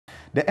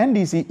The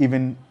NDC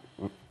even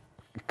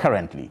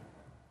currently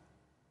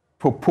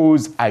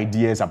propose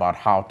ideas about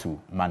how to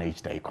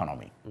manage the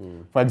economy.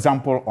 For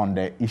example, on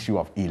the issue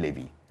of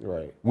e-levy.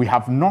 Right. We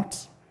have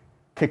not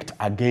kicked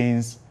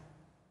against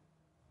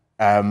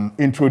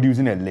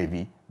introducing a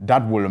levy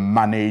that will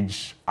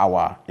manage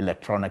our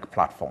electronic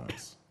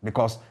platforms,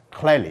 because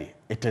clearly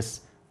it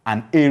is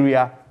an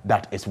area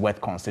that is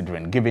worth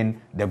considering given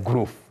the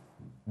growth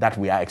that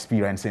we are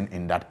experiencing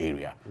in that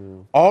area.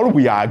 All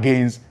we are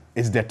against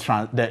is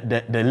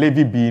the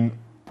levy being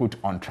put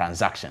on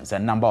transactions, a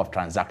number of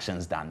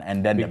transactions done,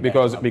 and then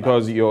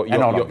because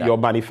your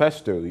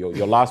manifesto,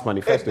 your last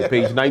manifesto,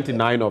 page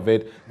 99 of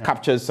it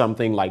captures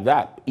something like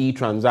that: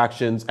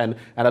 e-transactions and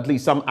at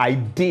least some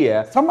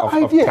idea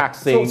of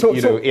taxing,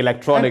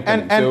 electronic.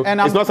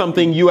 And it's not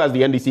something you as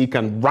the NDC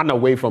can run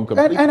away from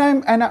completely. And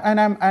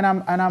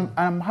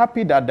I'm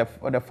happy that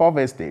the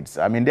 4 states,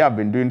 I mean, they have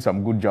been doing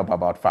some good job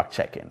about fact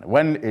checking.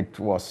 When it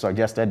was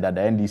suggested that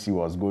the NDC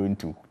was going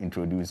to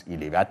introduce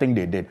e-levy, I think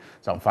they did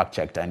some fact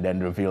check and then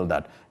revealed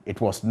that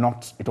it was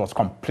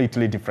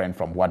completely different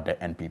from what the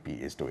NPP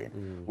is doing.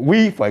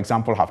 We, for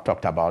example, have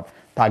talked about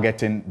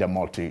targeting the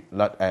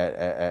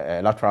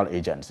multilateral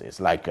agencies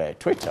like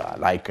Twitter,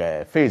 like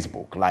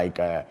Facebook, like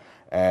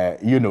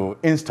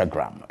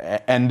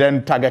Instagram, and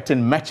then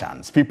targeting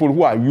merchants, people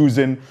who are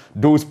using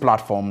those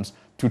platforms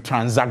to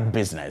transact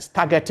business,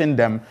 targeting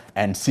them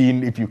and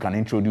seeing if you can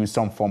introduce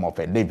some form of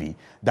a levy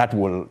that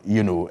will,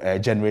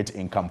 generate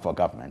income for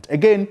government.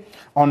 Again,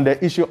 on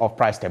the issue of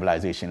price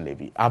stabilization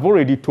levy, I've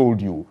already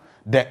told you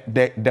that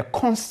the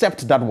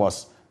concept that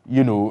was,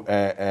 so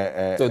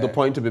the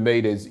point to be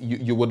made is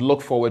you would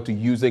look forward to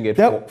using it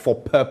for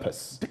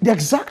purpose.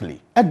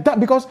 Exactly.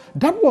 Because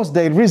that was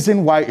the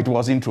reason why it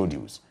was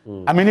introduced.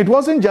 I mean, it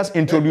wasn't just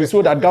introduced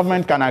so that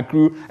government can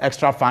accrue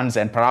extra funds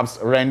and perhaps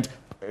rent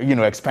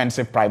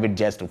expensive private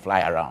jets to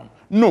fly around.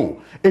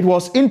 No, it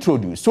was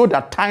introduced so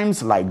that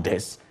times like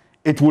this,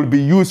 it will be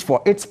used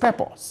for its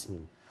purpose.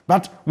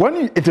 But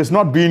when it is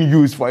not being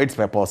used for its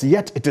purpose,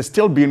 yet it is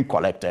still being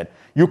collected,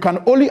 you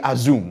can only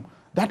assume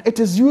that it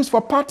is used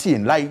for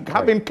partying, like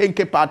having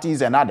KK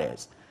parties and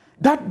others.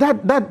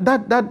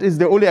 That is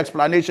the only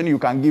explanation you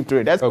can give to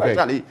it,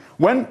 especially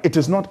when it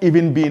is not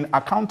even being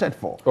accounted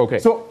for.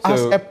 So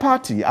as a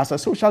party, as a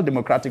social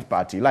democratic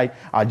party, like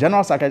our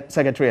General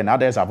Secretary and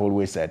others have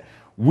always said,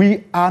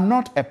 we are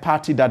not a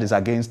party that is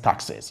against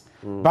taxes,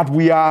 but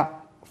we are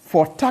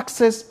for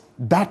taxes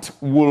that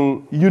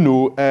will,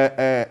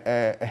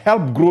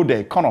 help grow the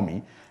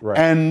economy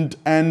and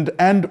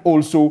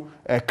also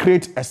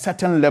create a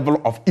certain level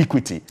of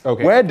equity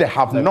where they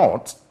have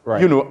not,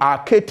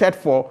 are catered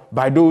for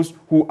by those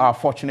who are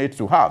fortunate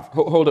to have.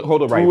 Hold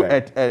it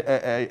right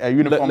there. A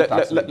uniform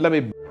tax. Let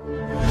me